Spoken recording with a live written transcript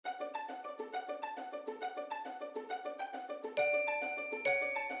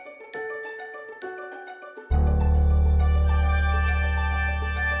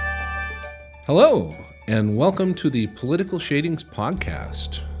Hello, and welcome to the Political Shadings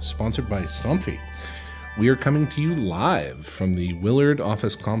podcast, sponsored by Somfy. We are coming to you live from the Willard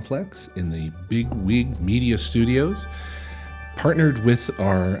Office Complex in the Big Wig Media Studios, partnered with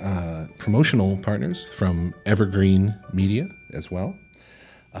our promotional partners from Evergreen Media as well.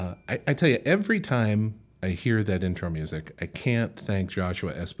 I tell you, every time I hear that intro music, I can't thank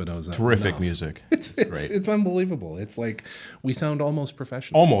Joshua Espinoza Terrific enough. music. It's great. It's unbelievable. It's like we sound almost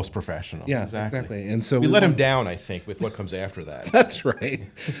professional. Almost professional. Yeah, exactly. And so we let him down, I think, with what comes after that. That's right.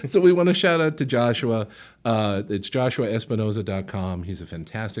 So we want to shout out to Joshua. It's joshuaespinoza.com. He's a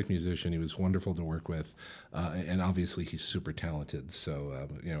fantastic musician. He was wonderful to work with, and obviously he's super talented. So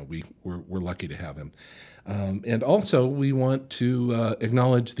we're lucky to have him. And also we want to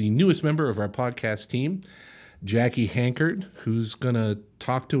acknowledge the newest member of our podcast team, Jackie Hankard, who's going to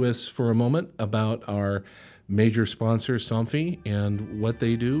talk to us for a moment about our major sponsor, Somfy, and what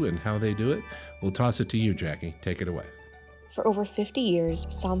they do and how they do it. We'll toss it to you, Jackie. Take it away. For over 50 years,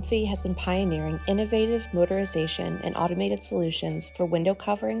 Somfy has been pioneering innovative motorization and automated solutions for window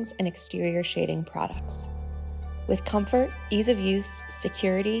coverings and exterior shading products. With comfort, ease of use,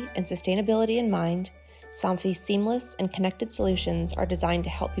 security, and sustainability in mind, Somfy's seamless and connected solutions are designed to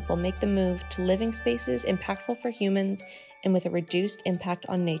help people make the move to living spaces impactful for humans and with a reduced impact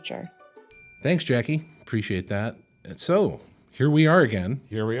on nature. Thanks, Jackie. Appreciate that. And so, here we are again.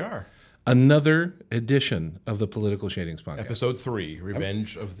 Here we are. Another edition of the Political Shadings podcast. Episode 3,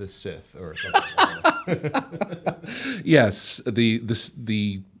 Revenge of the Sith, or something. Yes,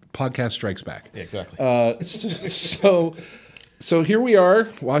 the podcast strikes back. Yeah, exactly. So here we are,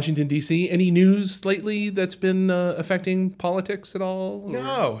 Washington, D.C. Any news lately that's been affecting politics at all?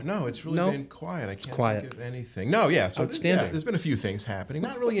 No, it's really been quiet. I can't think of anything. No, yeah. So Outstanding. There's been a few things happening.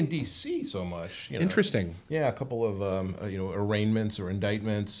 Not really in D.C. so much. Interesting. Yeah, a couple of arraignments or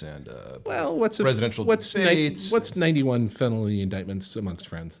indictments and presidential debates. What's 91 felony indictments amongst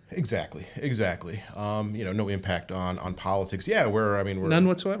friends? Exactly. No impact on politics. Yeah, we're none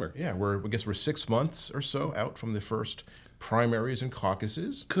whatsoever. Yeah, I guess we're 6 months or so out from the first primaries and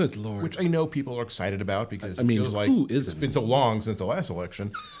caucuses. Good Lord. Which I know people are excited about because it feels like who isn't? It's been so long since the last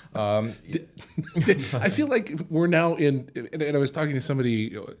election. I feel like we're now in, and I was talking to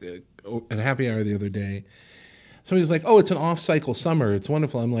somebody at a happy hour the other day. Somebody's like, "Oh, it's an off-cycle summer. It's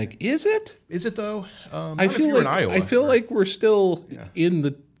wonderful." I'm like, "Is it? Is it though?" I feel like in Iowa, like we're still in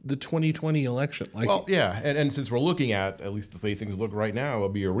the 2020 election. And since we're looking at least the way things look right now, it'll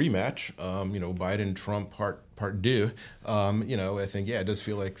be a rematch. Biden Trump part two. I think it does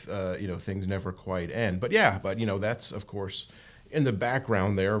feel like things never quite end. But that's of course in the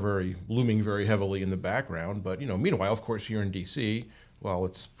background there, looming very heavily in the background. But meanwhile, of course, here in D.C., well,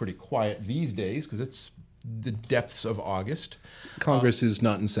 it's pretty quiet these days because it's the depths of August. Congress is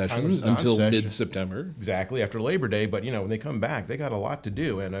not in session until mid-September. Exactly, after Labor Day. But, when they come back, they got a lot to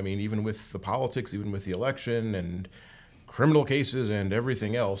do. And, even with the politics, even with the election and criminal cases and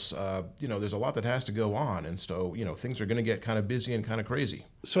everything else, there's a lot that has to go on. And so, things are going to get kind of busy and kind of crazy.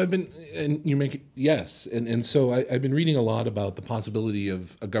 So I've been reading a lot about the possibility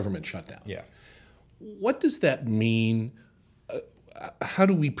of a government shutdown. Yeah. What does that mean? How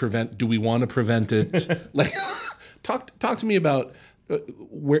do we prevent? Do we want to prevent it? Talk to me about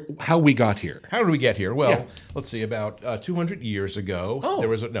how we got here. How did we get here? Well, let's see. About 200 years ago, there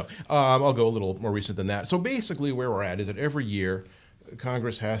was I'll go a little more recent than that. So basically, where we're at is that every year,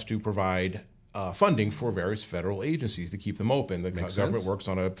 Congress has to provide funding for various federal agencies to keep them open. The government works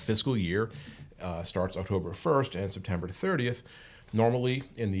on a fiscal year, starts October 1st and September 30th. Normally,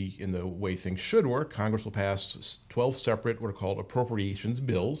 in the way things should work, Congress will pass 12 separate what are called appropriations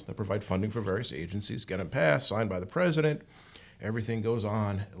bills that provide funding for various agencies, get them passed, signed by the president. Everything goes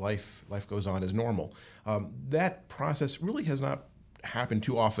on. Life goes on as normal. That process really has not happened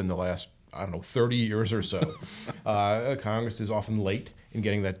too often the last 30 years or so. Congress is often late in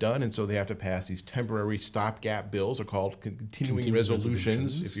getting that done, and so they have to pass these temporary stopgap bills. They're called continuing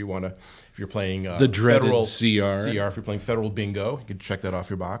resolutions. If you're playing the dreaded federal CR. If you're playing federal bingo, you can check that off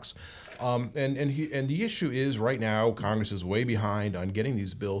your box. And the issue is right now Congress is way behind on getting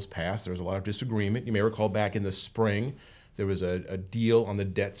these bills passed. There's a lot of disagreement. You may recall back in the spring there was a deal on the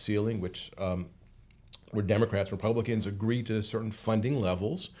debt ceiling, which where Democrats and Republicans agreed to certain funding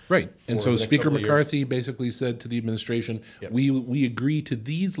levels. Right. And so Speaker McCarthy basically said to the administration, we agree to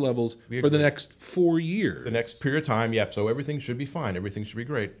these levels for the next 4 years. The next period of time, so everything should be fine. Everything should be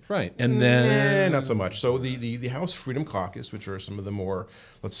great. Right. And then... not so much. So the House Freedom Caucus, which are some of the more,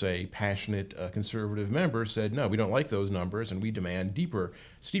 let's say, passionate conservative members, said, no, we don't like those numbers, and we demand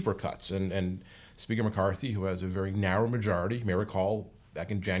steeper cuts. And Speaker McCarthy, who has a very narrow majority, you may recall,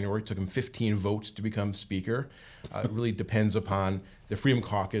 back in January. It took him 15 votes to become Speaker. It really depends upon the Freedom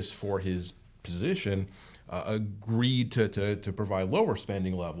Caucus for his position. Agreed to provide lower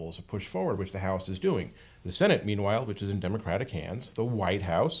spending levels, a push forward, which the House is doing. The Senate, meanwhile, which is in Democratic hands, the White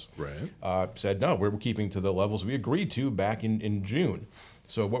House, said, no, we're keeping to the levels we agreed to back in June.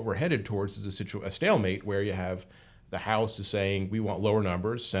 So what we're headed towards is a stalemate where you have the House is saying we want lower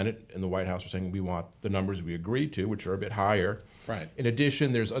numbers, Senate and the White House are saying we want the numbers we agreed to, which are a bit higher. Right. In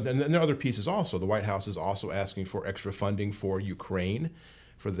addition, there are other pieces also. The White House is also asking for extra funding for Ukraine,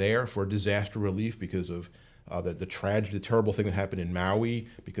 for disaster relief because of the tragedy, the terrible thing that happened in Maui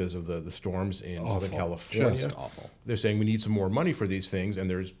because of the storms in Southern California. Just awful. They're saying we need some more money for these things, and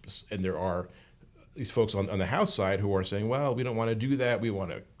there are these folks on the House side who are saying, well, we don't want to do that. We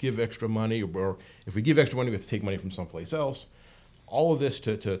want to give extra money, or if we give extra money, we have to take money from someplace else. All of this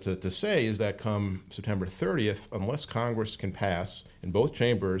to say is that come September 30th, unless Congress can pass in both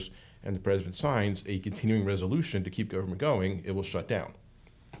chambers and the president signs a continuing resolution to keep government going, it will shut down.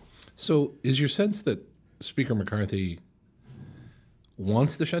 So is your sense that Speaker McCarthy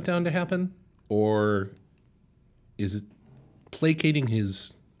wants the shutdown to happen, or is it placating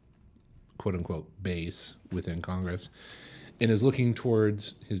his quote-unquote base within Congress and is looking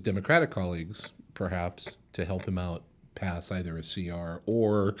towards his Democratic colleagues, perhaps, to help him out pass either a CR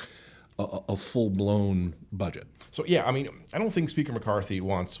or a full-blown budget? So, yeah, I mean, I don't think Speaker McCarthy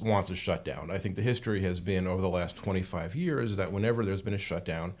wants a shutdown. I think the history has been over the last 25 years that whenever there's been a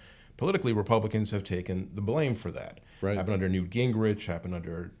shutdown, politically, Republicans have taken the blame for that. Right. Happened under Newt Gingrich, happened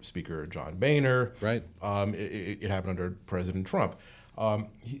under Speaker John Boehner. Right. It happened under President Trump.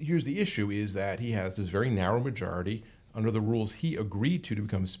 Here's the issue is that he has this very narrow majority. Under the rules he agreed to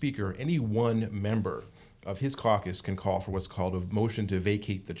become Speaker, any one member of his caucus can call for what's called a motion to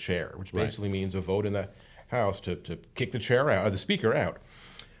vacate the chair, which basically means a vote in the House to kick the chair out, or the Speaker out.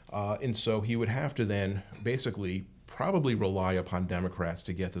 And so he would have to then basically probably rely upon Democrats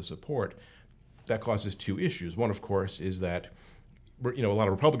to get the support. That causes two issues. One, of course, is that a lot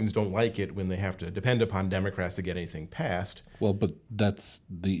of Republicans don't like it when they have to depend upon Democrats to get anything passed. Well, but that's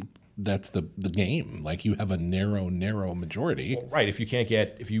the game. Like, you have a narrow majority. Well, right. If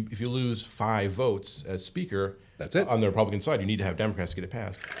you lose 5 votes as Speaker, that's it. On the Republican side, you need to have Democrats to get it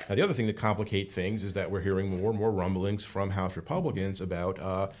passed. Now, the other thing that complicates things is that we're hearing more and more rumblings from House Republicans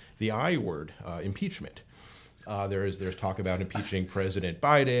about the I word, impeachment. There's talk about impeaching President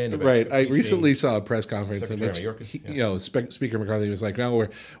Biden. Right. I recently saw a press conference in which Speaker McCarthy was like, "No,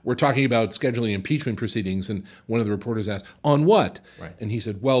 we're talking about scheduling impeachment proceedings," and one of the reporters asked, "On what?" Right. And he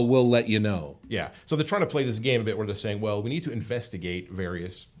said, "Well, we'll let you know." Yeah. So they're trying to play this game a bit where they're saying, "Well, we need to investigate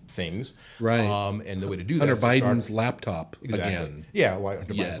various things." Right. And the way to do that Hunter is Biden's laptop exactly. again. Yeah.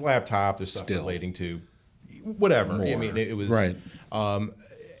 Hunter Biden's laptop. There's stuff relating to whatever. More. I mean, it was right.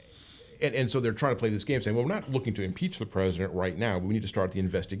 And so they're trying to play this game saying, well, we're not looking to impeach the president right now. We need to start the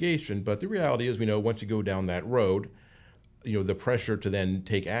investigation. But the reality is, we know once you go down that road, the pressure to then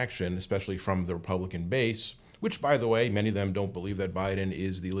take action, especially from the Republican base, which, by the way, many of them don't believe that Biden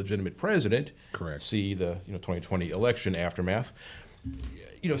is the legitimate president. Correct. See the 2020 election aftermath.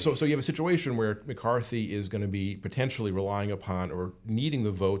 So you have a situation where McCarthy is going to be potentially relying upon or needing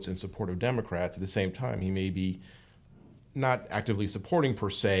the votes in support of Democrats. At the same time, he may be not actively supporting per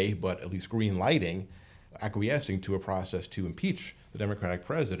se, but at least green lighting, acquiescing to a process to impeach the Democratic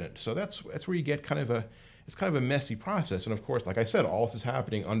president. So that's where you get it's kind of a messy process. And of course, like I said, all this is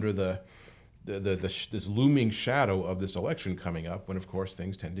happening under this looming shadow of this election coming up, when of course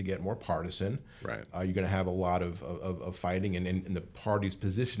things tend to get more partisan. Right. You're going to have a lot of fighting and the parties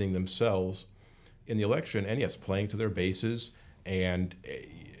positioning themselves in the election, and yes, playing to their bases. And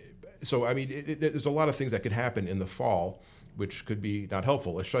so, I mean, there's a lot of things that could happen in the fall, which could be not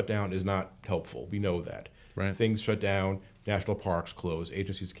helpful. A shutdown is not helpful. We know that. Right. Things shut down, national parks close,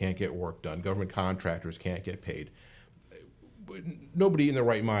 agencies can't get work done, government contractors can't get paid. Nobody in their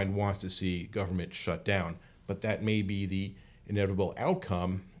right mind wants to see government shut down, but that may be the inevitable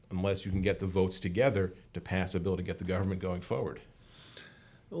outcome unless you can get the votes together to pass a bill to get the government going forward.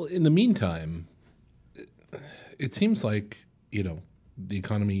 Well, in the meantime, it seems like, the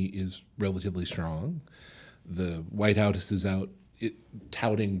economy is relatively strong. The White House is out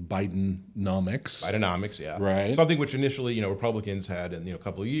touting Bidenomics. Bidenomics, yeah. Right. Something which initially, Republicans had in a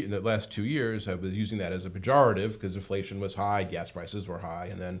couple of years, in the last 2 years, have been using that as a pejorative because inflation was high, gas prices were high,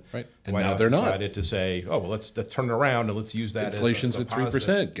 and then right. And White now House they're decided to say, oh, well, let's turn it around and let's use that. Inflation's as a at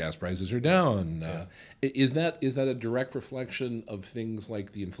 3%, gas prices are down. Yeah. Is that a direct reflection of things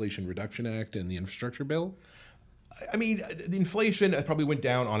like the Inflation Reduction Act and the infrastructure bill? I mean, the inflation probably went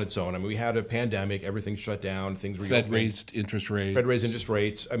down on its own. I mean, we had a pandemic, everything shut down, things were Fed raised interest rates. Fed raised interest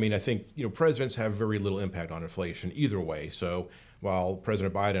rates. I mean, I think, presidents have very little impact on inflation either way. So while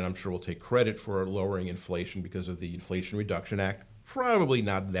President Biden, I'm sure, will take credit for lowering inflation because of the Inflation Reduction Act, probably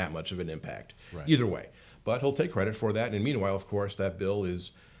not that much of an impact either way. But he'll take credit for that. And meanwhile, of course, that bill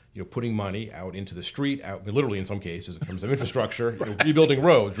is putting money out into the street, out literally in some cases in terms of infrastructure, rebuilding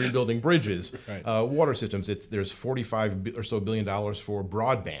roads, rebuilding bridges, water systems. There's $45 or so billion for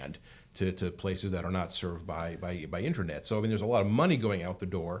broadband to places that are not served by internet. So I mean, there's a lot of money going out the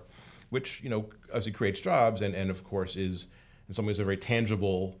door, which obviously creates jobs and of course is in some ways a very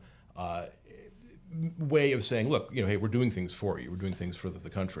tangible way of saying, look, hey, we're doing things for you, we're doing things for the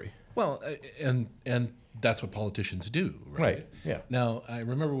country. Well, and that's what politicians do, right? Yeah. Now, I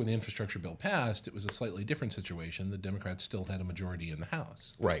remember when the infrastructure bill passed, it was a slightly different situation. The Democrats still had a majority in the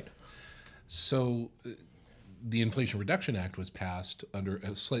House. Right. So the Inflation Reduction Act was passed under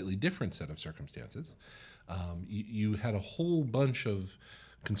a slightly different set of circumstances. You had a whole bunch of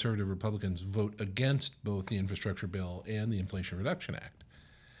conservative Republicans vote against both the infrastructure bill and the Inflation Reduction Act.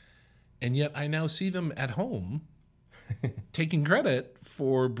 And yet I now see them at home taking credit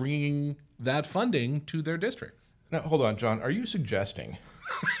for bringing that funding to their districts. Now, hold on, John. Are you suggesting,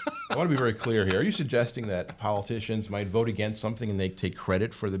 I want to be very clear here, are you suggesting that politicians might vote against something and they take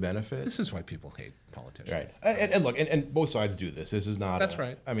credit for the benefit? This is why people hate politicians. Right. And look, and both sides do this. This is not... That's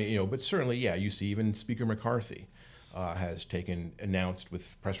right. I mean, but certainly, yeah, you see even Speaker McCarthy has announced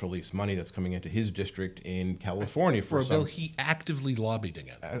with press release money that's coming into his district in California for a bill he actively lobbied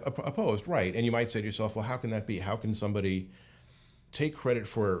against. Opposed, right. And you might say to yourself, well, how can that be? How can somebody take credit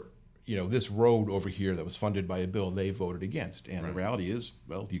for this road over here that was funded by a bill they voted against? And the reality is,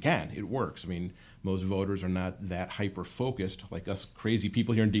 well, you can. It works. I mean, most voters are not that hyper-focused like us crazy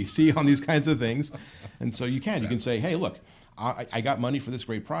people here in D.C. on these kinds of things. And so you can. Exactly. You can say, hey, look, I got money for this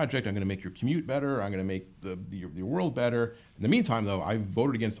great project. I'm going to make your commute better. I'm going to make your world better. In the meantime, though, I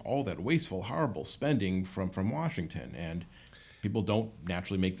voted against all that wasteful, horrible spending from Washington. And people don't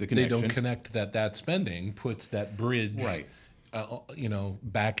naturally make the connection. They don't connect that spending puts that bridge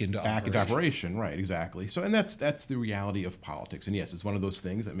back into operation. Right, exactly. So, and that's the reality of politics. And yes, it's one of those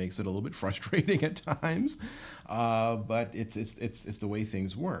things that makes it a little bit frustrating at times, but it's the way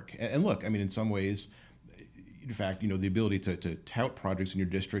things work. And look, I mean, in some ways, in fact, the ability to tout projects in your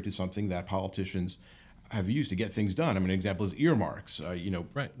district is something that politicians have used to get things done. I mean, an example is earmarks.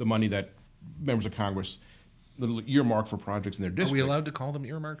 The money that members of Congress little earmark for projects in their district. Are we allowed to call them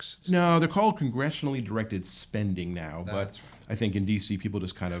earmarks? No, they're called congressionally directed spending now. But I think in D.C. people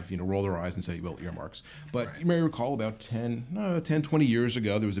just kind of roll their eyes and say, well, earmarks. But you may recall about 20 years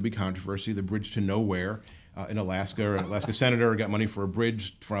ago, there was a big controversy, the bridge to nowhere in Alaska. An Alaska senator got money for a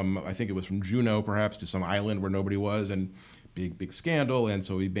bridge from, I think it was from Juneau perhaps, to some island where nobody was, and big scandal, and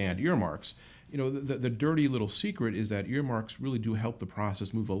so he banned earmarks. The dirty little secret is that earmarks really do help the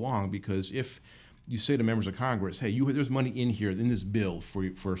process move along, because if you say to members of Congress, hey, there's money in here, in this bill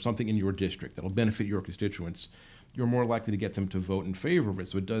for something in your district that'll benefit your constituents, you're more likely to get them to vote in favor of it.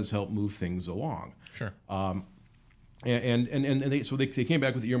 So it does help move things along. Sure. And they came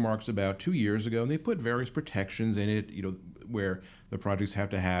back with earmarks about 2 years ago, and they put various protections in it, where the projects have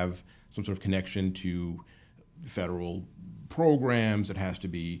to have some sort of connection to federal programs. It has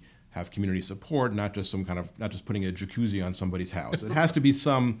to have community support, not just putting a jacuzzi on somebody's house. It has to be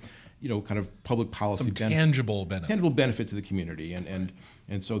some kind of public policy tangible benefit to the community, and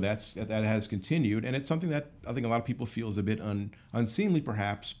so that has continued, and it's something that I think a lot of people feel is a bit unseemly,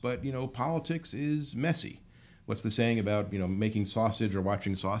 perhaps. But politics is messy. What's the saying about making sausage or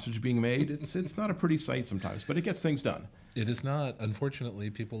watching sausage being made? It's not a pretty sight sometimes, but it gets things done. It is not. Unfortunately,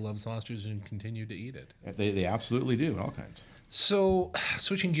 people love sausage and continue to eat it. They absolutely do, all kinds. So,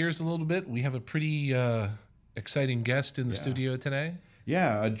 switching gears a little bit, we have a pretty exciting guest in the studio today.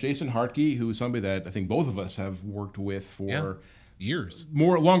 Yeah, Jason Hartke, who is somebody that I think both of us have worked with for years,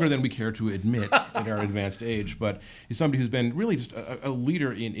 longer than we care to admit at our advanced age. But he's somebody who's been really just a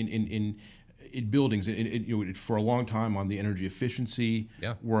leader in buildings for a long time on the energy efficiency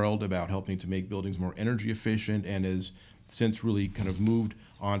world, about helping to make buildings more energy efficient, and has since really kind of moved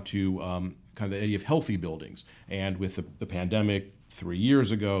onto kind of the idea of healthy buildings. And with the pandemic 3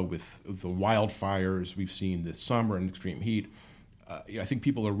 years ago, with the wildfires we've seen this summer and extreme heat, I think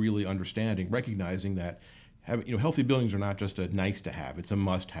people are really recognizing that healthy buildings are not just a nice to have, it's a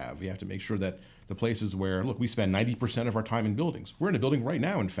must have. We have to make sure that the places where, look, we spend 90% of our time in buildings. We're in a building right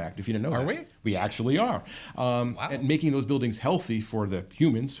now, in fact, if you didn't know that. Are we? We actually are. Wow. And making those buildings healthy for the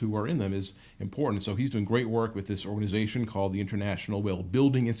humans who are in them is important. So he's doing great work with this organization called the International Well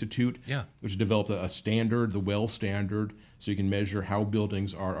Building Institute, which has developed a standard, the WELL standard, so you can measure how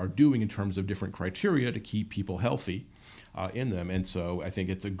buildings are doing in terms of different criteria to keep people healthy in them. And so I think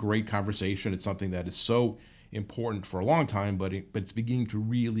it's a great conversation. It's something that is so important for a long time, but it's beginning to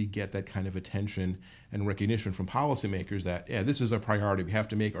really get that kind of attention and recognition from policymakers that, this is a priority. We have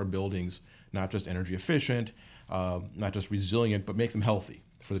to make our buildings not just energy efficient, not just resilient, but make them healthy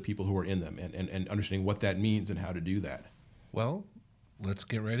for the people who are in them, and understanding what that means and how to do that. Well, let's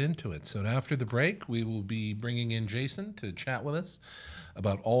get right into it. So after the break, we will be bringing in Jason to chat with us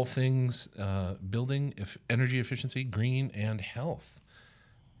about all things building, energy efficiency, green, and health.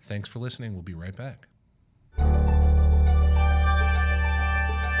 Thanks for listening. We'll be right back.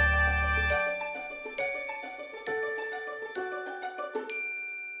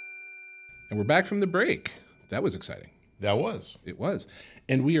 And we're back from the break. That was exciting. That was. It was.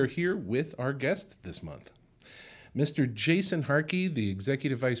 And we are here with our guest this month, Mr. Jason Hartke, the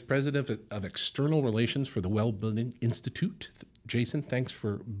Executive Vice President of External Relations for the Well Building Institute. Jason, thanks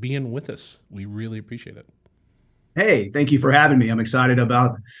for being with us. We really appreciate it. Hey, thank you for having me. I'm excited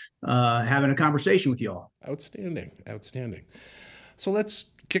about having a conversation with you all. Outstanding. So let's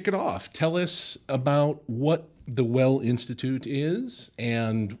kick it off. Tell us about what the Well Institute is,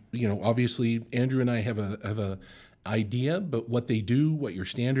 and obviously Andrew and I have a idea, but what they do, what your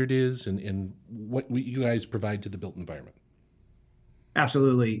standard is, and what you guys provide to the built environment.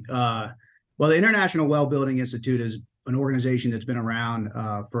 Absolutely. Well, the International Well Building Institute is an organization that's been around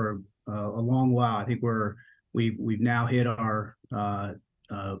for a long while. I think we've now hit our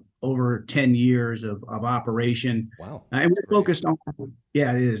over 10 years of operation. Wow. And we're focused on,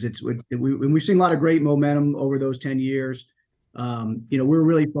 it is. We've seen a lot of great momentum over those 10 years. We're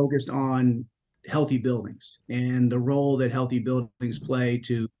really focused on healthy buildings and the role that healthy buildings play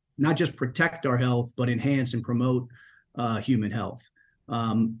to not just protect our health, but enhance and promote human health.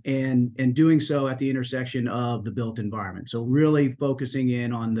 And doing so at the intersection of the built environment. So really focusing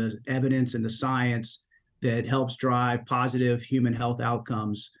in on the evidence and the science that helps drive positive human health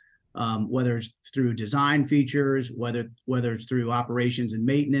outcomes, whether it's through design features, whether it's through operations and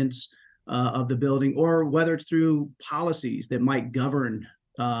maintenance of the building, or whether it's through policies that might govern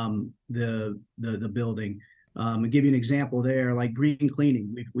the building. I'll give you an example there, like green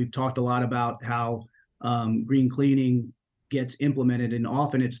cleaning. We've talked a lot about how green cleaning gets implemented, and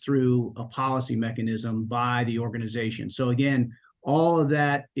often it's through a policy mechanism by the organization. So again, all of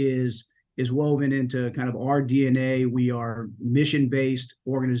that is woven into kind of our DNA. We are mission-based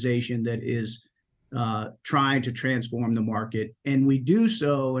organization that is trying to transform the market. And we do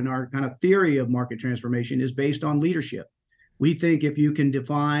so, and our kind of theory of market transformation is based on leadership. We think if you can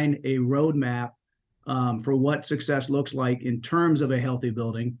define a roadmap for what success looks like in terms of a healthy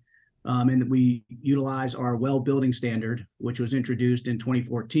building, and that we utilize our well building standard, which was introduced in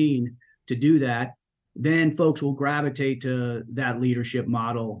 2014 to do that, then folks will gravitate to that leadership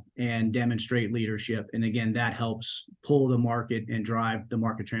model and demonstrate leadership. And again, that helps pull the market and drive the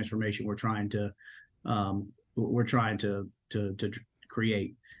market transformation we're trying to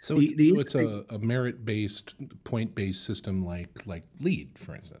create. So it's a merit-based, point-based system like LEED,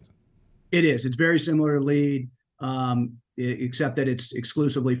 for instance. It is. It's very similar to LEED, except that it's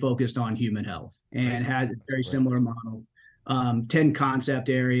exclusively focused on human health and has a very similar model. 10 concept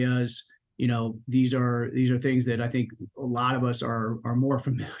areas. These are things that I think a lot of us are more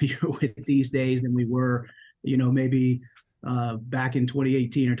familiar with these days than we were, maybe back in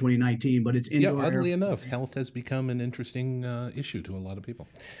 2018 or 2019. But it's indoor. Oddly enough, health has become an interesting issue to a lot of people.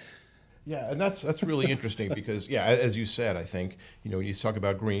 Yeah, and that's really interesting because, as you said, I think, when you talk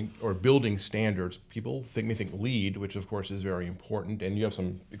about green or building standards, people may think LEED, which of course is very important, and you have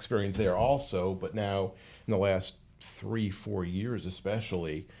some experience there also, but now in the last 3-4 years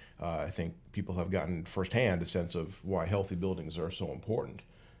especially, I think people have gotten firsthand a sense of why healthy buildings are so important.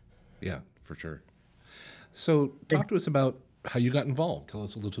 Yeah, for sure. So talk to us about how you got involved. Tell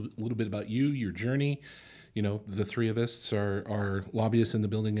us a little bit about you, your journey. The three of us are lobbyists in the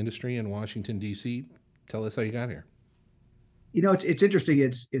building industry in Washington, D.C. Tell us how you got here. It's interesting.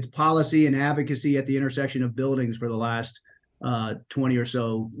 It's policy and advocacy at the intersection of buildings for the last 20 or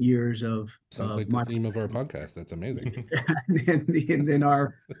so years of. Sounds like the theme of our podcast. That's amazing. and then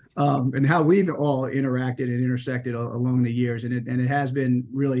our and how we've all interacted and intersected along the years, and it has been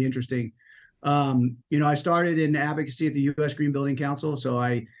really interesting. I started in advocacy at the U.S. Green Building Council, so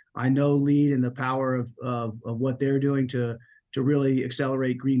I I know LEED and the power of what they're doing to really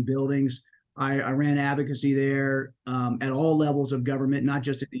accelerate green buildings. I ran advocacy there at all levels of government, not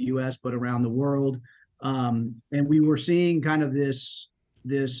just in the U.S. but around the world, and we were seeing kind of this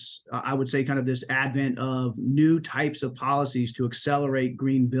I would say kind of this advent of new types of policies to accelerate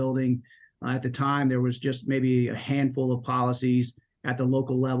green building. At the time, there was just maybe a handful of policies at the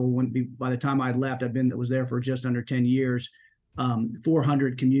local level. By the time I left, was there for just under 10 years.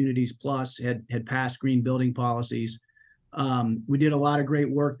 400 communities plus had passed green building policies. We did a lot of great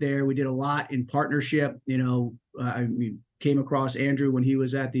work there. We did a lot in partnership. I came across Andrew when he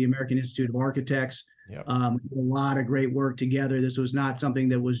was at the American Institute of Architects. Yep. A lot of great work together. This was not something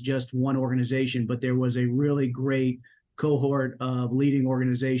that was just one organization, but there was a really great cohort of leading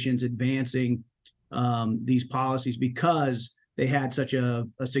organizations advancing these policies because they had such a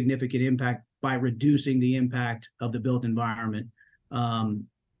significant impact by reducing the impact of the built environment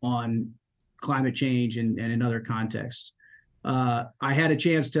on climate change and in other contexts. I had a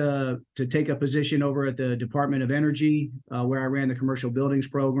chance to take a position over at the Department of Energy, where I ran the commercial buildings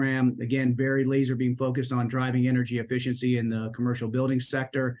program. Again, very laser beam focused on driving energy efficiency in the commercial building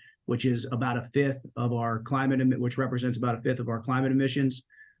sector, which is about a fifth of our which represents about a fifth of our climate emissions.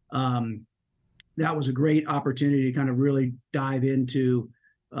 That was a great opportunity to kind of really dive into,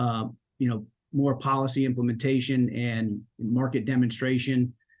 more policy implementation and market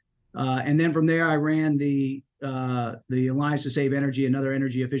demonstration. And then from there, I ran the Alliance to Save Energy, another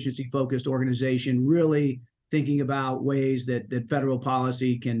energy efficiency focused organization, really thinking about ways that federal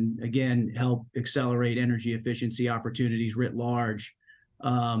policy can, again, help accelerate energy efficiency opportunities writ large.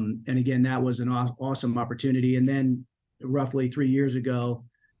 And again, that was an awesome opportunity. And then roughly 3 years ago,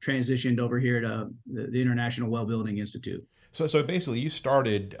 transitioned over here to the International Well Building Institute. So basically, you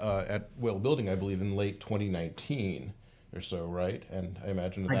started at Well Building, I believe, in late 2019 or so, right? And I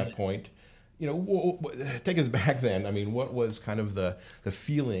imagine at that point, take us back then. I mean, what was kind of the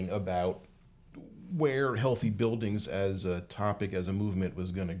feeling about where healthy buildings as a topic, as a movement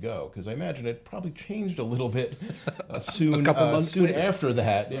was going to go? Because I imagine it probably changed a little bit soon, a couple months soon later. after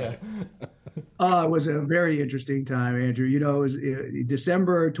that. Yeah. It was a very interesting time, Andrew. It was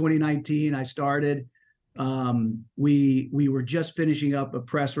December 2019. I started. We were just finishing up a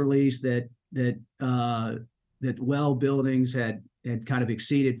press release that Well Buildings had kind of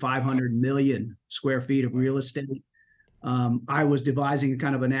exceeded 500 million square feet of real estate. I was devising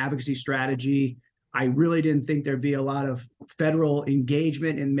kind of an advocacy strategy. I really didn't think there'd be a lot of federal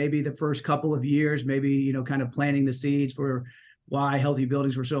engagement in maybe the first couple of years, maybe, kind of planting the seeds for why healthy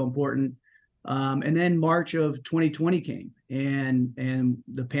buildings were so important. And then March of 2020 came and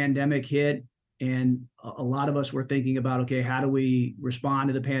the pandemic hit, and a lot of us were thinking about, okay, how do we respond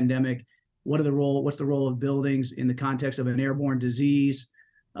to the pandemic? What's the role of buildings in the context of an airborne disease?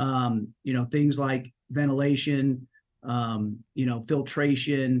 Things like ventilation,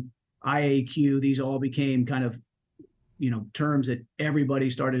 filtration, IAQ, these all became kind of, terms that everybody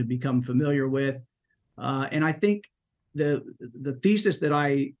started to become familiar with. And I think the thesis that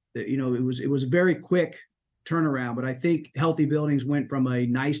it was a very quick turnaround, but I think healthy buildings went from a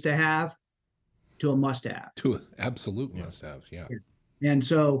nice to have to a must have. To an absolute must have, yeah. And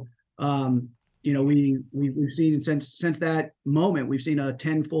so, we've seen since that moment, we've seen a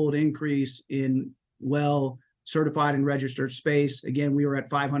tenfold increase in well certified and registered space. Again, we were at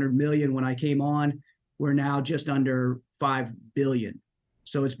 500 million when I came on. We're now just under 5 billion.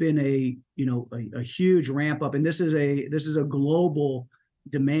 So it's been a huge ramp up, and this is a global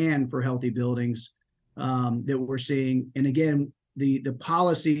demand for healthy buildings that we're seeing. And again, the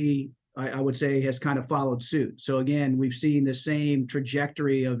policy, I would say, has kind of followed suit. So again, we've seen the same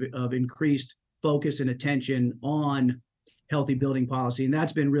trajectory of increased focus and attention on healthy building policy, and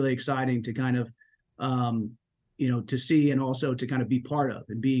that's been really exciting to kind of to see, and also to kind of be part of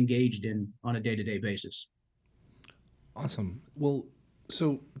and be engaged in on a day-to-day basis. Awesome. Well,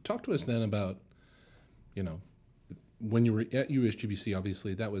 so talk to us then about, when you were at USGBC,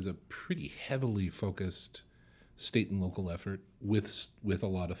 obviously that was a pretty heavily focused state and local effort with a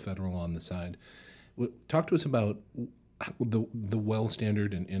lot of federal on the side. Talk to us about the well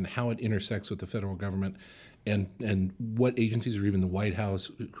standard and how it intersects with the federal government, and what agencies, or even the White House,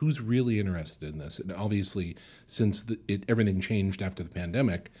 who's really interested in this. And obviously, since everything changed after the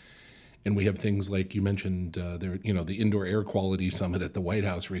pandemic, and we have things like you mentioned, the Indoor Air Quality Summit at the White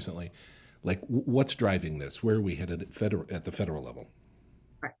House recently. Like, what's driving this? Where are we headed at the federal level?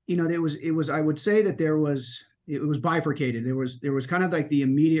 It was. I would say that it was bifurcated. There was kind of like the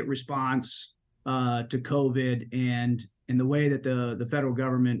immediate response to COVID and the way that the federal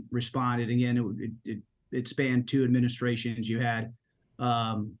government responded. Again, it spanned two administrations. You had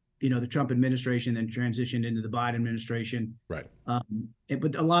the Trump administration, then transitioned into the Biden administration. Right.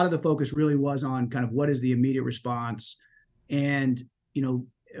 But a lot of the focus really was on kind of what is the immediate response. And,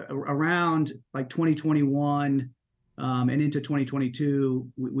 around like 2021 and into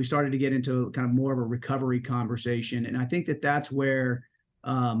 2022, we started to get into kind of more of a recovery conversation. And I think that's where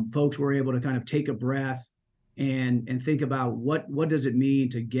folks were able to kind of take a breath and think about what does it mean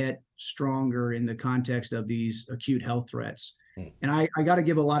to get stronger in the context of these acute health threats. And I got to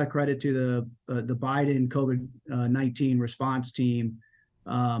give a lot of credit to the Biden COVID-19 response team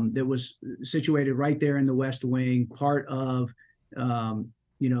that was situated right there in the West Wing, part of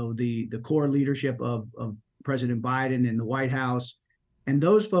the core leadership of President Biden in the White House. And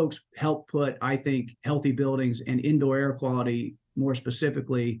those folks helped put, I think, healthy buildings and indoor air quality more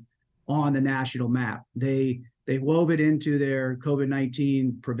specifically on the national map. They wove it into their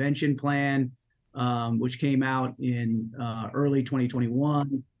COVID-19 prevention plan, which came out in early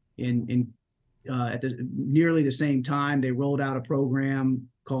 2021. At nearly the same time, they rolled out a program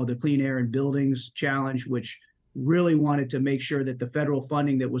called the Clean Air in Buildings Challenge, which really wanted to make sure that the federal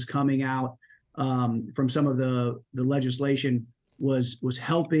funding that was coming out from some of the legislation was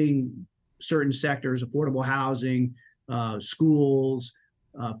helping certain sectors, affordable housing, schools,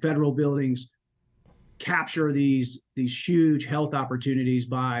 federal buildings, capture these huge health opportunities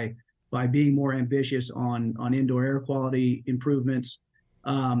by being more ambitious on indoor air quality improvements.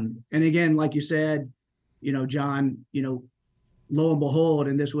 And again, like you said, John, lo and behold,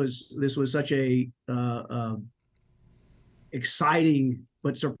 and this was such a exciting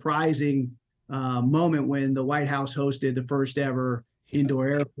but surprising moment when the White House hosted the first ever indoor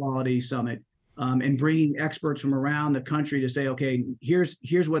air quality summit, and bringing experts from around the country to say, okay, here's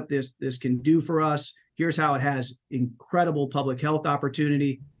what this can do for us. Here's how it has incredible public health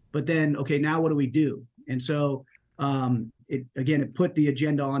opportunity. But then, okay, now what do we do? And so it put the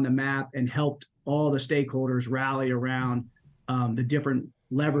agenda on the map and helped all the stakeholders rally around the different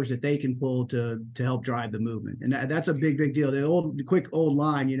levers that they can pull to help drive the movement. And that's a big deal. The quick old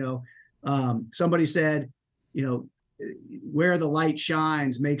line, somebody said, where the light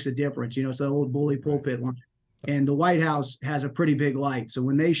shines makes a difference. It's the old bully pulpit line. And the White House has a pretty big light. So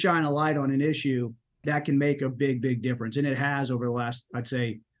when they shine a light on an issue, that can make a big difference. And it has over the last, I'd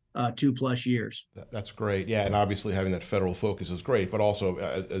say, 2+ years. That's great. Yeah. And obviously having that federal focus is great, but also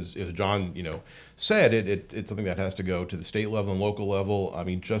as John, said, it's something that has to go to the state level and local level. I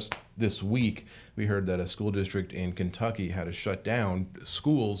mean, just this week, we heard that a school district in Kentucky had to shut down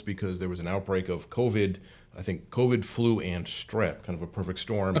schools because there was an outbreak of COVID, I think COVID, flu, and strep, kind of a perfect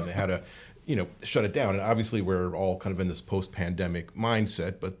storm. And they had to, shut it down. And obviously we're all kind of in this post-pandemic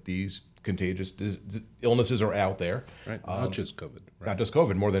mindset, but these contagious illnesses are out there. Right. Not just COVID. Right. Not just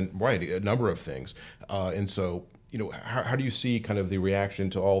COVID, more than, a number of things. And so, how do you see kind of the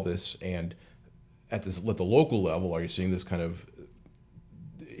reaction to all this? And at the local level, are you seeing this kind of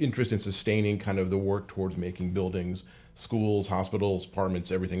interest in sustaining kind of the work towards making buildings, schools, hospitals,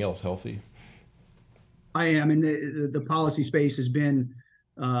 apartments, everything else healthy? I am. And the policy space has been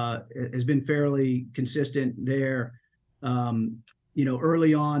fairly consistent there.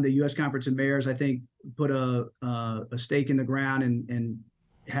 Early on, the U.S. Conference of Mayors, I think, put a stake in the ground and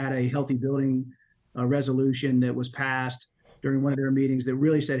had a healthy building resolution that was passed during one of their meetings that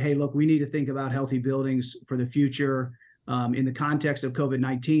really said, hey, look, we need to think about healthy buildings for the future in the context of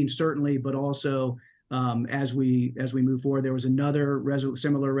COVID-19, certainly, but also as we move forward. There was another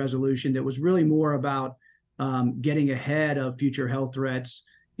similar resolution that was really more about getting ahead of future health threats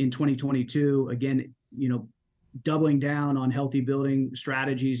in 2022. Again, doubling down on healthy building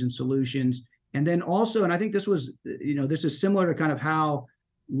strategies and solutions. And then also, and I think this was, this is similar to kind of how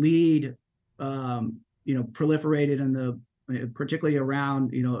LEED, proliferated in particularly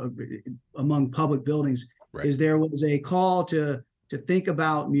around, among public buildings, right, is there was a call to think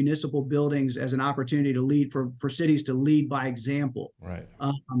about municipal buildings as an opportunity to lead for cities to lead by example. Right.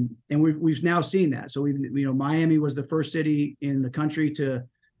 And we've now seen that. So Miami was the first city in the country to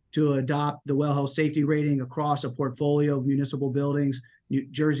adopt the Well Health Safety Rating across a portfolio of municipal buildings. New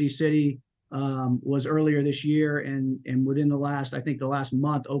Jersey City was earlier this year, and within the last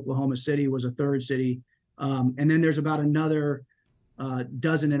month, Oklahoma City was a third city. And then there's about another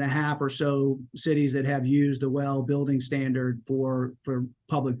dozen and a half or so cities that have used the WELL building standard for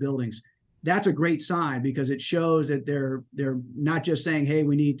public buildings. That's a great sign because it shows that they're not just saying, hey,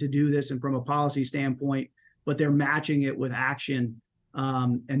 we need to do this, and from a policy standpoint, but they're matching it with action.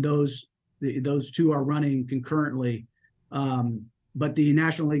 And those two are running concurrently. But the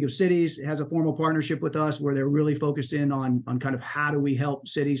National League of Cities has a formal partnership with us where they're really focused in on kind of how do we help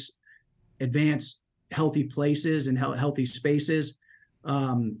cities advance healthy places and healthy spaces.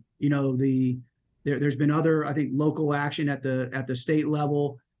 There's been other, I think, local action at the state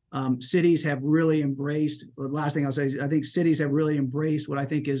level. Cities have really embraced. The last thing I'll say is I think cities have really embraced what I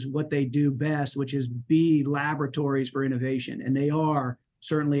think is what they do best, which is be laboratories for innovation, and they are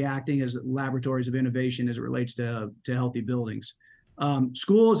certainly acting as laboratories of innovation as it relates to healthy buildings.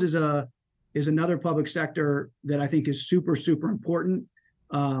 Schools is another public sector that I think is super important.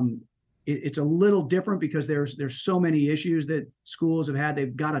 It's a little different because there's so many issues that schools have had.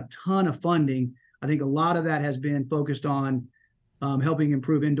 They've got a ton of funding. I think a lot of that has been focused on helping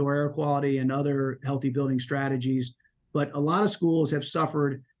improve indoor air quality and other healthy building strategies. But a lot of schools have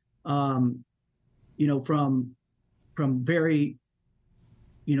suffered, from very,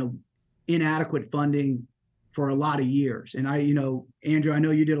 inadequate funding for a lot of years. And Andrew, I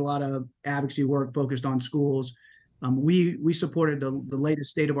know you did a lot of advocacy work focused on schools. We supported the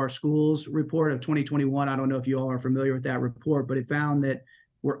latest State of Our Schools report of 2021. I don't know if you all are familiar with that report, but it found that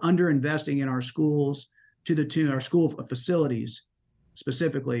we're underinvesting in our schools our school facilities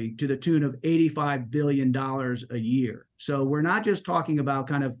specifically to the tune of $85 billion a year. So we're not just talking about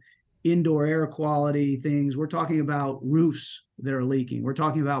kind of indoor air quality things. We're talking about roofs that are leaking. We're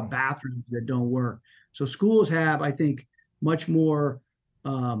talking about bathrooms that don't work. So schools have, I think, much more,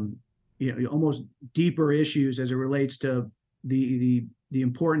 almost deeper issues as it relates to the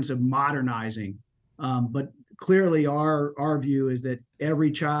importance of modernizing. But clearly, our view is that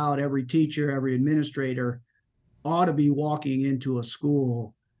every child, every teacher, every administrator ought to be walking into a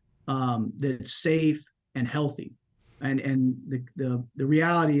school that's safe and healthy. And the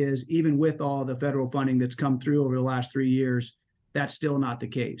reality is, even with all the federal funding that's come through over the last 3 years, that's still not the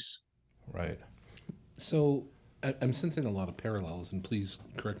case. Right. So I'm sensing a lot of parallels, and please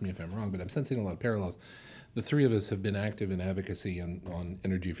correct me if I'm wrong, but I'm sensing a lot of parallels. The three of us have been active in advocacy on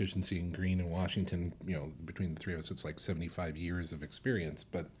energy efficiency and green in Washington. Between the three of us, it's like 75 years of experience.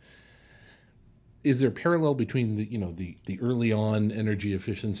 But is there parallel between the early on energy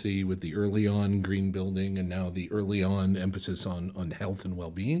efficiency with the early on green building and now the early on emphasis on health and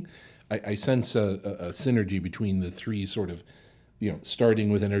well-being? I sense a synergy between the three, sort of,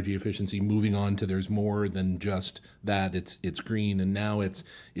 starting with energy efficiency, moving on to there's more than just that. It's green, and now it's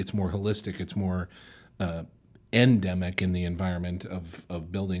more holistic. It's more endemic in the environment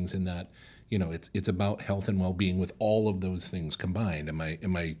of buildings, in that it's about health and well-being with all of those things combined. Am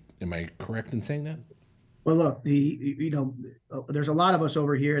I correct in saying that? Well, look, there's a lot of us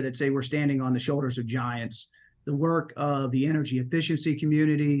over here that say we're standing on the shoulders of giants. The work of the energy efficiency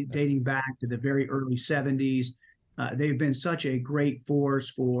community dating back to the very early 70s. They've been such a great force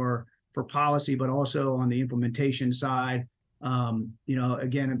for policy, but also on the implementation side.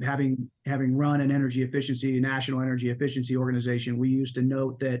 Again, having run an national energy efficiency organization, we used to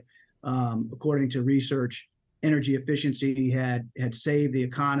note that according to research, energy efficiency had saved the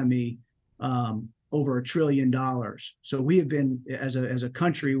economy over $1 trillion. So we have been, as a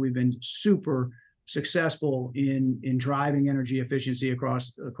country, we've been super successful in driving energy efficiency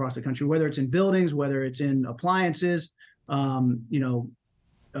across the country, whether it's in buildings, whether it's in appliances, and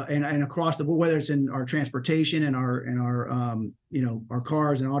across the board, whether it's in our transportation and our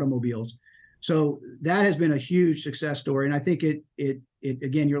cars and automobiles. So that has been a huge success story, and I think it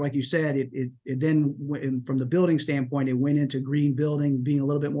again, like you said, it then went, from the building standpoint, it went into green building, being a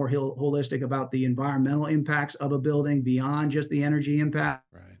little bit more holistic about the environmental impacts of a building beyond just the energy impacts.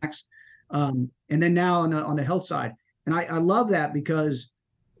 Right. And then now on the health side, and I love that because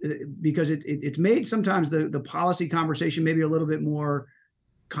it's made sometimes the policy conversation maybe a little bit more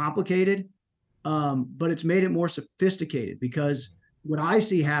complicated, but it's made it more sophisticated, because what I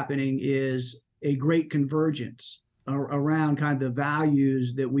see happening is a great convergence around kind of the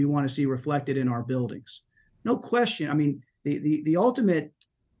values that we want to see reflected in our buildings. No question. I mean, the ultimate,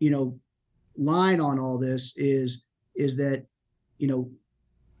 line on all this is that,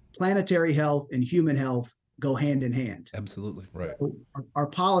 planetary health and human health go hand in hand. Absolutely. Right. Our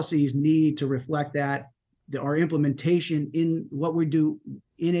policies need to reflect that. Our implementation in what we do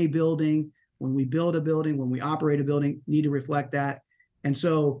in a building, when we build a building, when we operate a building, need to reflect that. And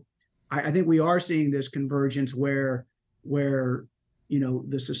so I think we are seeing this convergence where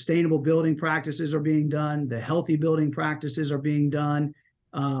the sustainable building practices are being done, the healthy building practices are being done,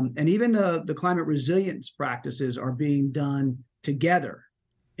 and even the climate resilience practices are being done together.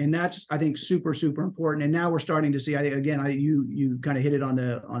 And that's, I think, super important. And now we're starting to see, I think, again, you kind of hit it on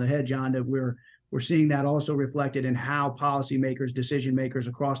the head, John, that we're seeing that also reflected in how policymakers, decision makers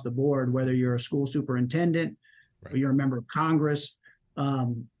across the board, whether you're a school superintendent, right, or you're a member of Congress,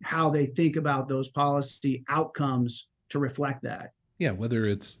 how they think about those policy outcomes to reflect that. Yeah, whether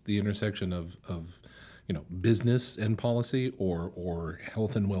it's the intersection of business and policy or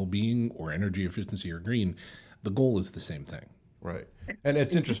health and well-being or energy efficiency or green, the goal is the same thing. Right. And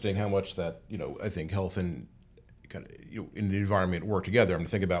it's interesting how much that, I think health and kind of, in the environment work together. I'm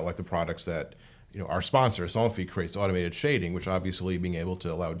thinking about like the products that, our sponsor, Somfy, creates automated shading, which obviously being able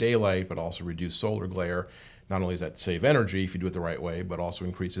to allow daylight, but also reduce solar glare. Not only does that save energy if you do it the right way, but also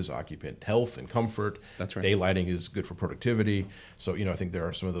increases occupant health and comfort. That's right. Daylighting is good for productivity. So, I think there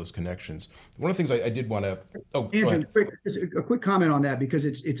are some of those connections. One of the things I did want to, Andrew, a quick comment on that, because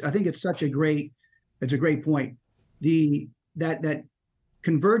I think it's a great point. That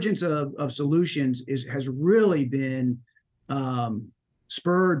convergence of solutions has really been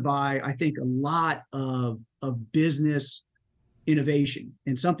spurred by, I think, a lot of business innovation.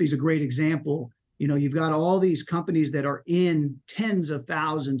 And Somfy's a great example. You've got all these companies that are in tens of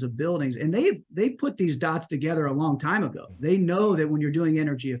thousands of buildings, and they've put these dots together a long time ago. They know that when you're doing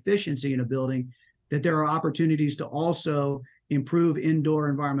energy efficiency in a building, that there are opportunities to also improve indoor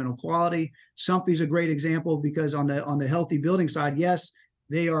environmental quality. Somfy's a great example because on the healthy building side, yes,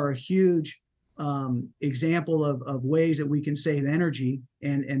 they are a huge example of ways that we can save energy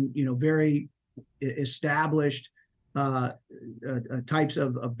and very established types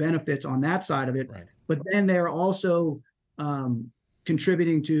of benefits on that side of it. Right. But then they're also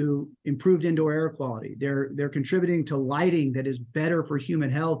contributing to improved indoor air quality. They're contributing to lighting that is better for human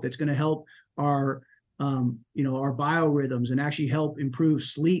health. That's going to help our our biorhythms and actually help improve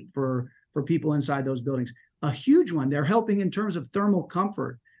sleep for people inside those buildings. A huge one. They're helping in terms of thermal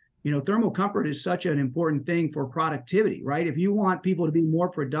comfort. Thermal comfort is such an important thing for productivity, right? If you want people to be more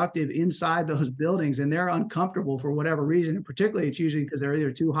productive inside those buildings and they're uncomfortable for whatever reason, and particularly it's usually because they're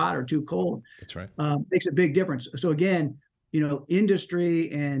either too hot or too cold. That's right. Makes a big difference. So again,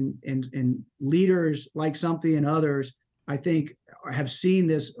 industry and leaders like Somfy and others, I think, have seen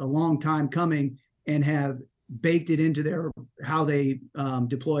this a long time coming and have baked it into how they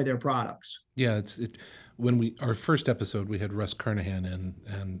deploy their products. Yeah, when our first episode, we had Russ Carnahan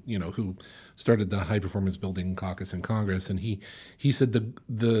and who started the High Performance Building Caucus in Congress, and he said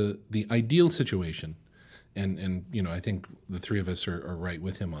the ideal situation, and I think the three of us are right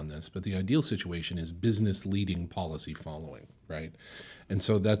with him on this, but the ideal situation is business leading, policy following, right? And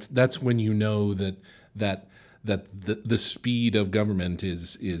so that's when that the speed of government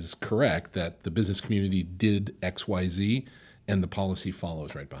is correct, that the business community did XYZ and the policy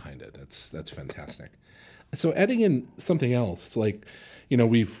follows right behind it. That's fantastic. So adding in something else, like,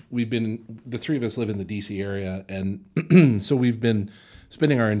 we've been, the three of us live in the DC area, and so we've been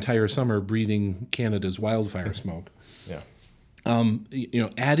spending our entire summer breathing Canada's wildfire smoke. Yeah.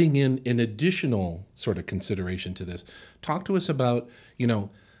 Adding in an additional sort of consideration to this. Talk to us about,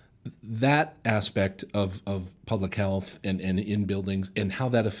 that aspect of public health and in buildings and how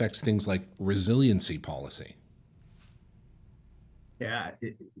that affects things like resiliency policy. Yeah,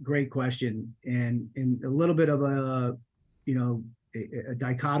 great question, and a little bit of a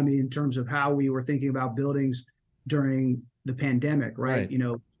dichotomy in terms of how we were thinking about buildings during the pandemic, right?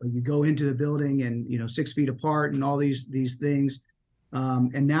 You go into the building and 6 feet apart and all these things,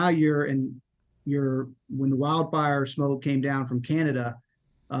 and now when the wildfire smoke came down from Canada,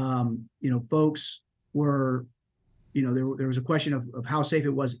 folks were, there was a question of how safe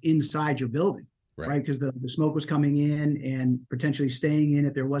it was inside your building. Right, because the smoke was coming in and potentially staying in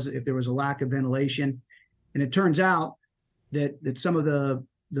if there was a lack of ventilation, and it turns out that some of the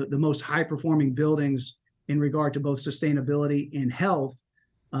most high performing buildings in regard to both sustainability and health,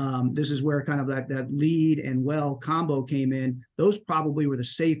 this is where kind of that LEED and WELL combo came in. Those probably were the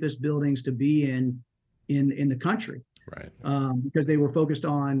safest buildings to be in the country, right? Because they were focused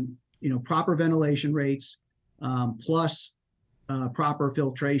on proper ventilation rates plus proper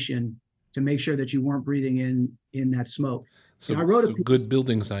filtration to make sure that you weren't breathing in that smoke. So, good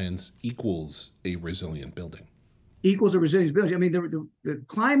building science equals a resilient building. Equals a resilient building. I mean, the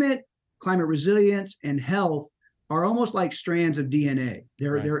climate resilience and health are almost like strands of DNA.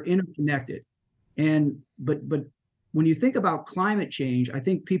 They're interconnected. But when you think about climate change, I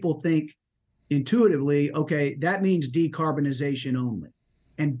think people think intuitively, okay, that means decarbonization only.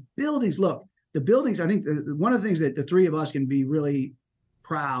 And buildings, look, the buildings, I think one of the things that the three of us can be really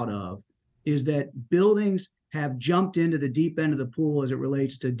proud of is that buildings have jumped into the deep end of the pool as it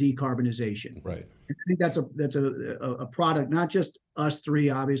relates to decarbonization. Right. I think that's a product, not just us three,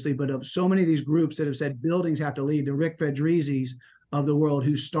 obviously, but of so many of these groups that have said buildings have to lead. The Rick Fedrizis of the world,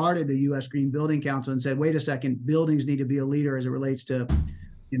 who started the U.S. Green Building Council and said, wait a second, buildings need to be a leader as it relates to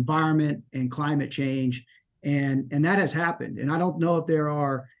environment and climate change. And that has happened. And I don't know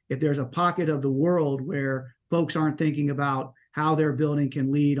if there's a pocket of the world where folks aren't thinking about how their building can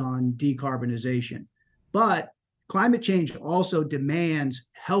lead on decarbonization. But climate change also demands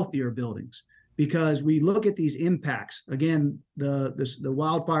healthier buildings, because we look at these impacts. Again, the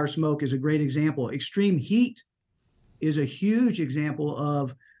wildfire smoke is a great example. Extreme heat is a huge example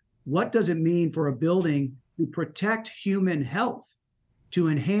of what does it mean for a building to protect human health, to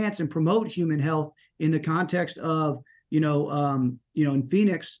enhance and promote human health in the context of, in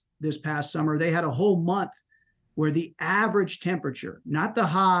Phoenix this past summer, they had a whole month where the average temperature, not the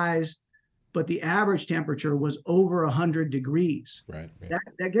highs, but the average temperature was over 100 degrees. Right.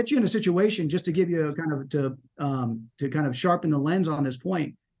 That gets you in a situation, just to give you a kind of to kind of sharpen the lens on this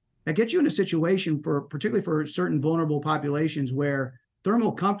point. That gets you in a situation, particularly for certain vulnerable populations, where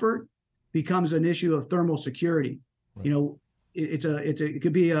thermal comfort becomes an issue of thermal security. Right. It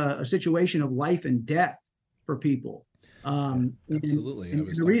could be a situation of life and death for people. Absolutely.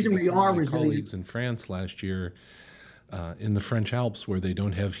 And the reason we are resilient, colleagues in France last year, in the French Alps, where they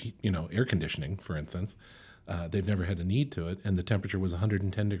don't have air conditioning, for instance, they've never had a need to it, and the temperature was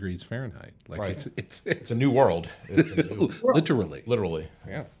 110 degrees Fahrenheit. Like, right. It's a new world. It's a new literally.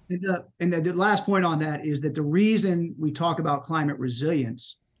 Yeah. And the last point on that is that the reason we talk about climate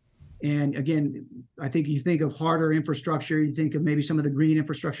resilience, and again, I think you think of harder infrastructure, you think of maybe some of the green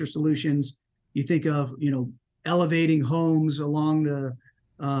infrastructure solutions, you think of elevating homes along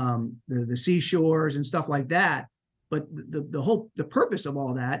the seashores and stuff like that. But the purpose of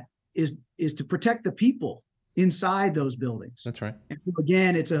all that is to protect the people inside those buildings. That's right. And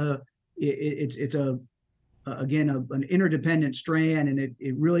again, it's an interdependent strand, and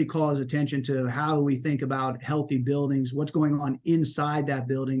it really calls attention to how we think about healthy buildings, what's going on inside that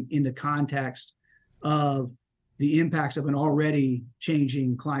building in the context of the impacts of an already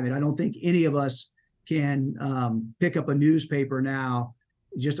changing climate. I don't think any of us can pick up a newspaper now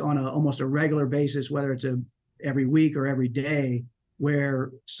just on almost a regular basis, whether it's every week or every day,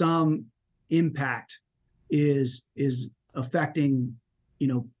 where some impact is affecting,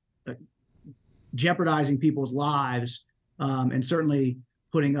 jeopardizing people's lives, and certainly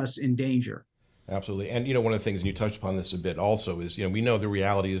putting us in danger. Absolutely. And, one of the things, and you touched upon this a bit also, is, we know the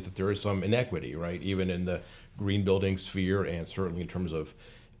reality is that there is some inequity, right? Even in the green building sphere, and certainly in terms of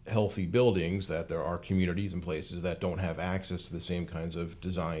healthy buildings, that there are communities and places that don't have access to the same kinds of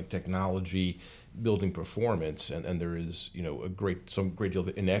design, technology, building performance, and there is, a great deal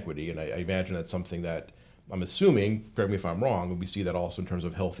of inequity. And I imagine that's something that, I'm assuming, correct me if I'm wrong, but we see that also in terms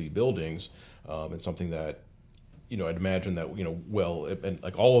of healthy buildings, and something that, I'd imagine that, and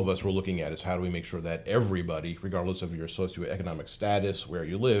like all of us were looking at, is how do we make sure that everybody, regardless of your socioeconomic status, where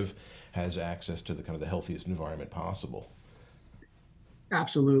you live, has access to the kind of the healthiest environment possible.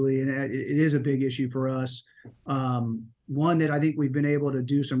 Absolutely. And it is a big issue for us. One that I think we've been able to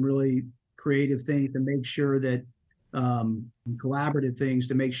do some really creative things to make sure that, collaborative things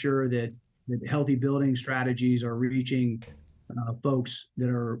to make sure that healthy building strategies are reaching folks that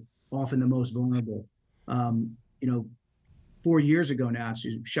are often the most vulnerable. 4 years ago now, it's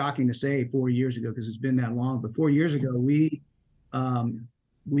shocking to say 4 years ago because it's been that long, but 4 years ago, we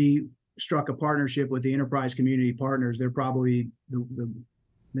struck a partnership with the Enterprise Community Partners. They're probably the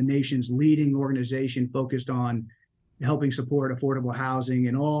nation's leading organization focused on helping support affordable housing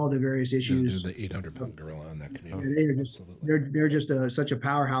and all the various issues. They're the 800-pound gorilla in that community. They're just such a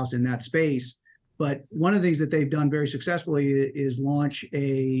powerhouse in that space. But one of the things that they've done very successfully is launch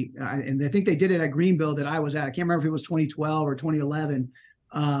and I think they did it at Greenville that I was at. I can't remember if it was 2012 or 2011,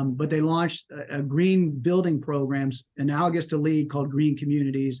 but they launched a green building programs analogous to LEED called Green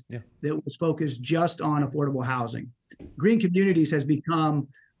Communities that was focused just on affordable housing. Green Communities has become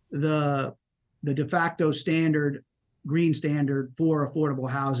the de facto green standard for affordable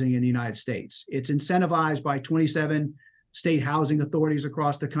housing in the United States. It's incentivized by 27 state housing authorities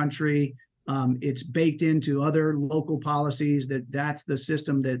across the country. It's baked into other local policies that's the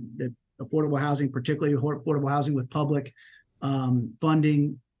system that affordable housing, particularly affordable housing with public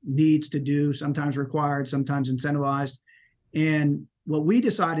funding, needs to do, sometimes required, sometimes incentivized. And what we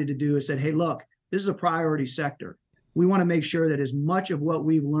decided to do is said, hey, look, this is a priority sector. We want to make sure that as much of what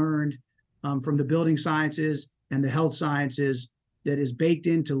we've learned from the building sciences and the health sciences that is baked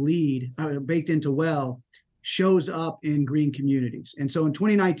into baked into WELL, shows up in green communities. And so in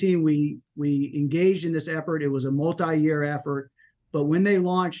 2019, we engaged in this effort. It was a multi-year effort, but when they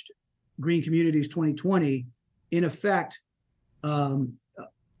launched Green Communities 2020, in effect,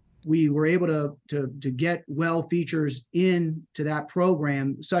 we were able to get WELL features into that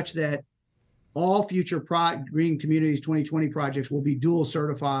program such that all future Green Communities 2020 projects will be dual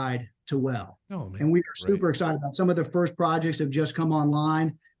certified to WELL. Oh, man. And we are super excited about some of the first projects have just come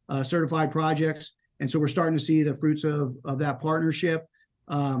online, certified projects. And so we're starting to see the fruits of that partnership.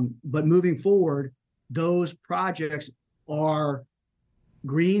 But moving forward, those projects are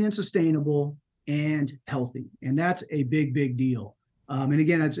green and sustainable and healthy. And that's a big, big deal. And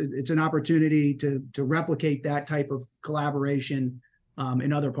again, it's an opportunity to replicate that type of collaboration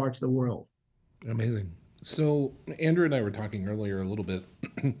in other parts of the world. Amazing. So Andrew and I were talking earlier a little bit,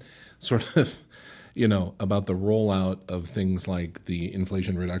 sort of, about the rollout of things like the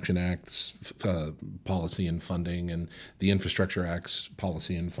Inflation Reduction Act's policy and funding and the Infrastructure Act's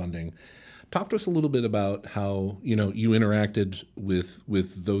policy and funding. Talk to us a little bit about how, you interacted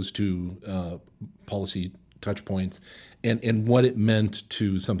with those two policy touch points and what it meant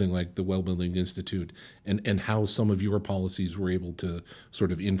to something like the Well Building Institute and how some of your policies were able to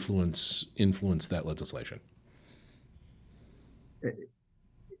sort of influence that legislation.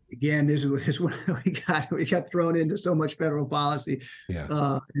 Again, this is what we got thrown into so much federal policy.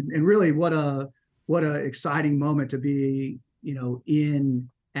 Yeah. And really what a exciting moment to be, in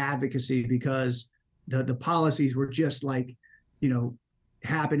advocacy, because the policies were just like,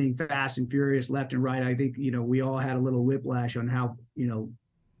 happening fast and furious, left and right. I think, we all had a little whiplash on how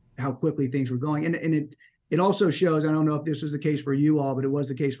quickly things were going. And it also shows, I don't know if this was the case for you all, but it was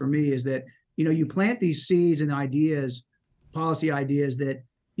the case for me, is that, you plant these seeds and ideas, policy ideas that,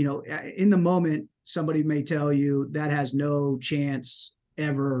 in the moment, somebody may tell you that has no chance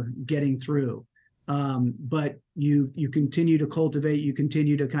ever getting through. But you continue to cultivate, you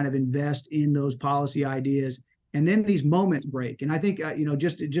continue to kind of invest in those policy ideas, and then these moments break. And I think,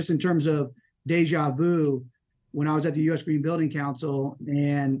 just in terms of deja vu, when I was at the U.S. Green Building Council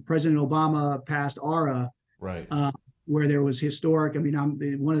and President Obama passed ARA, right, where there was historic. I mean,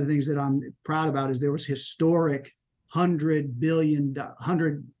 one of the things that I'm proud about is there was historic $100+ billion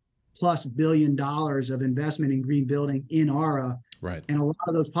of investment in green building in ARA. Right. And a lot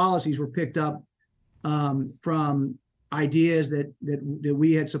of those policies were picked up from ideas that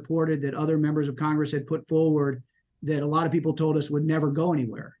we had supported, that other members of Congress had put forward, that a lot of people told us would never go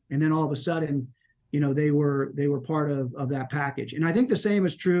anywhere. And then all of a sudden, they were part of that package. And I think the same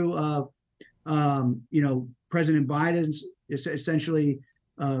is true of, President Biden's essentially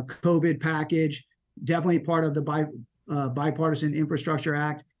COVID package, definitely part of the Bipartisan Infrastructure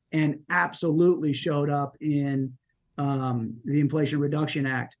Act, and absolutely showed up in the Inflation Reduction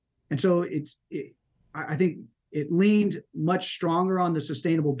Act. And so I think it leaned much stronger on the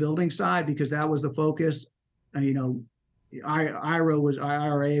sustainable building side, because that was the focus. IRA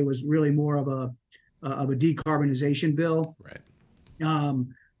was really more of a decarbonization bill. Right.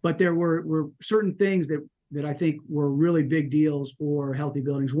 But there were certain things that I think were really big deals for healthy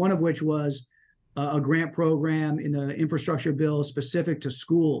buildings. One of which was a grant program in the infrastructure bill specific to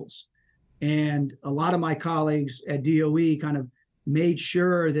schools. And a lot of my colleagues at DOE kind of made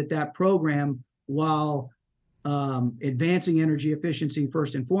sure that program, while advancing energy efficiency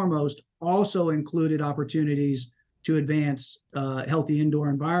first and foremost, also included opportunities to advance healthy indoor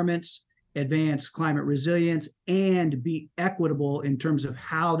environments, advance climate resilience, and be equitable in terms of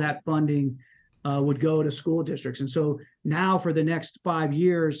how that funding would go to school districts. And so now for the next 5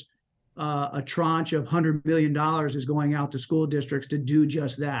 years, a tranche of $100 million is going out to school districts to do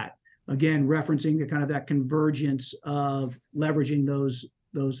just that. Again, referencing the kind of that convergence of leveraging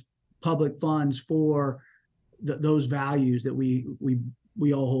those public funds for those values that we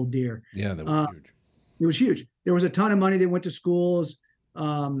all hold dear. Yeah, that was huge. It was huge. There was a ton of money that went to schools.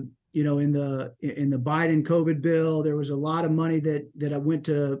 In the Biden COVID bill, there was a lot of money that went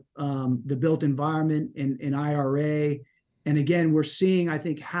to the built environment in IRA. And again, we're seeing, I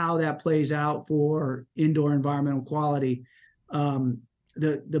think, how that plays out for indoor environmental quality.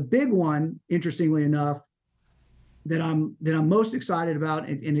 The big one, interestingly enough, that I'm most excited about,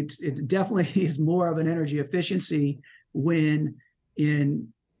 and it definitely is more of an energy efficiency win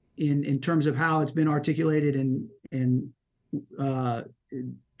in terms of how it's been articulated and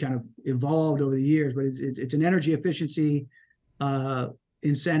kind of evolved over the years. But it's an energy efficiency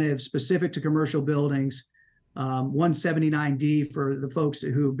incentive specific to commercial buildings. 179D for the folks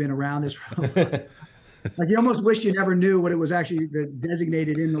who've been around this. Like, you almost wish you never knew what it was actually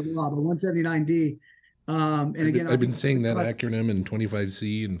designated in the law, but 179D. And again, I've been saying that acronym in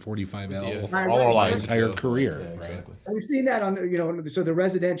 25C and 45L for all our lives, my entire career. Yeah, exactly. Right? We've seen that on so the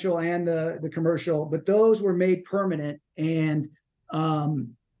residential and the commercial, but those were made permanent, and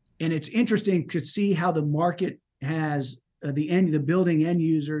it's interesting to see how the market has the building end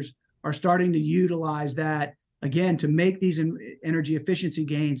users are starting to utilize that again to make these energy efficiency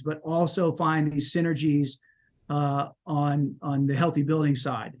gains, but also find these synergies on the healthy building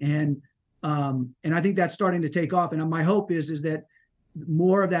side. And I think that's starting to take off. And my hope is that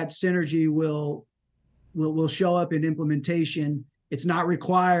more of that synergy will show up in implementation. It's not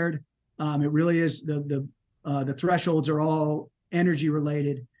required, It really is the thresholds are all energy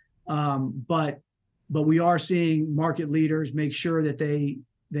related, but we are seeing market leaders make sure that they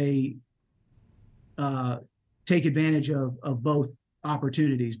take advantage of both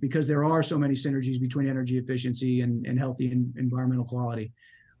opportunities, because there are so many synergies between energy efficiency and healthy environmental quality.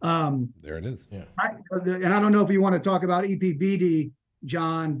 There it is. Yeah. And I don't know if you want to talk about EPBD,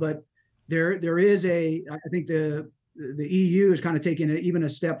 John, but there is I think the EU is kind of taking it even a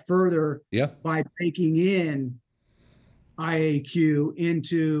step further by taking in IAQ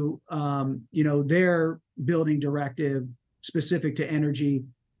into their building directive specific to energy,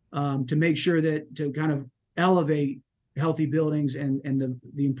 to make sure that to kind of elevate healthy buildings and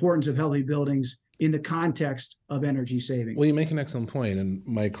the importance of healthy buildings in the context of energy saving. Well, you make an excellent point, and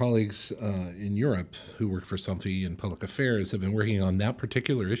my colleagues in Europe who work for Somfy in public affairs have been working on that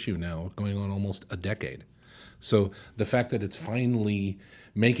particular issue now going on almost a decade. So the fact that it's finally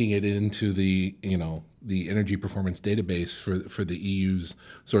making it into the energy performance database for the EU's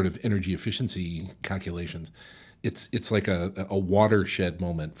sort of energy efficiency calculations, it's like a watershed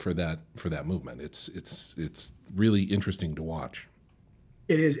moment for that movement. It's really interesting to watch.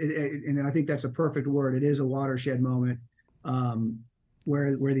 It is, and I think that's a perfect word. It is a watershed moment,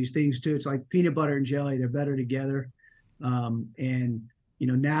 where these things too. It's like peanut butter and jelly; they're better together. And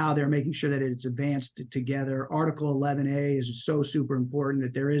now they're making sure that it's advanced together. Article 11A is so super important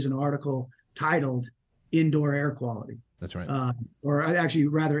that there is an article titled "Indoor Air Quality." That's right. Or actually,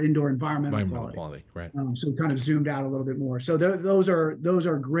 rather, indoor environmental quality. Right. So kind of zoomed out a little bit more. So those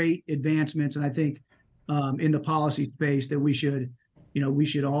are great advancements, and I think in the policy space that we should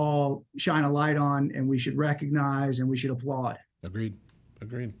all shine a light on, and we should recognize, and we should applaud. Agreed.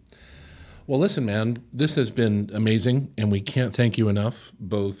 Well, listen, man, this has been amazing, and we can't thank you enough,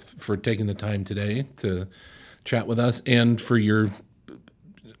 both for taking the time today to chat with us and for your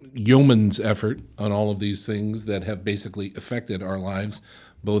yeoman's effort on all of these things that have basically affected our lives,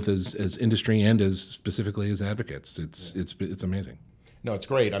 both as industry and as specifically as advocates. It's amazing. No, it's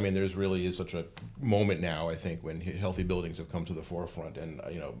great. I mean, there's really is such a moment now, I think, when healthy buildings have come to the forefront, and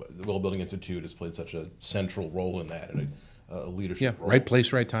the Well Building Institute has played such a central role in that, and a leadership role. Right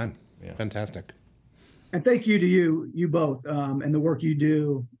place, right time. Yeah. Fantastic. And thank you to you both, and the work you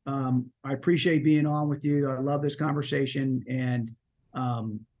do. I appreciate being on with you. I love this conversation, and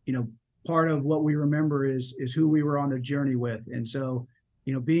part of what we remember is who we were on the journey with, and so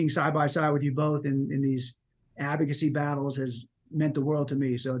being side by side with you both in these advocacy battles has meant the world to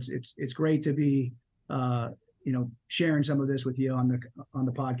me. So it's great to be sharing some of this with you on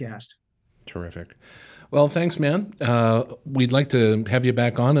the podcast. Terrific. Well, thanks, man. We'd like to have you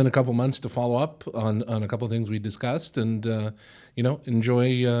back on in a couple months to follow up on a couple of things we discussed, and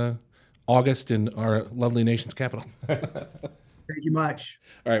enjoy August in our lovely nation's capital. Thank you much.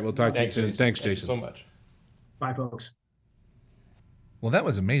 All right, we'll talk to you soon. Thanks, Jason. Thank you so much. Bye, folks. Well, that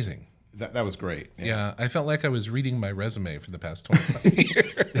was amazing. That was great. Yeah, I felt like I was reading my resume for the past 25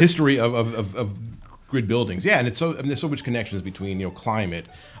 years. The history of grid buildings. Yeah, and there's so much connections between climate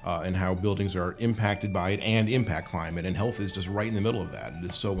and how buildings are impacted by it and impact climate, and health is just right in the middle of that. It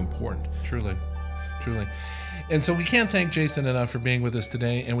is so important. Truly. And so we can't thank Jason enough for being with us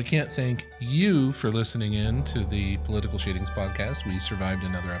today, and we can't thank you for listening in to the Political Shadings podcast. We survived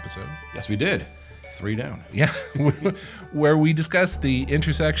another episode. Yes, we did. 3 down. Yeah, where we discuss the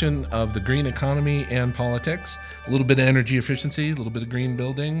intersection of the green economy and politics, a little bit of energy efficiency, a little bit of green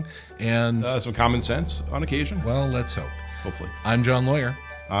building, and some common sense on occasion. Well, let's hope. Hopefully. I'm John Lawyer.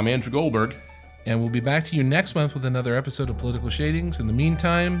 I'm Andrew Goldberg. And we'll be back to you next month with another episode of Political Shadings. In the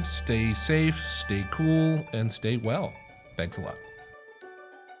meantime, stay safe, stay cool, and stay well. Thanks a lot.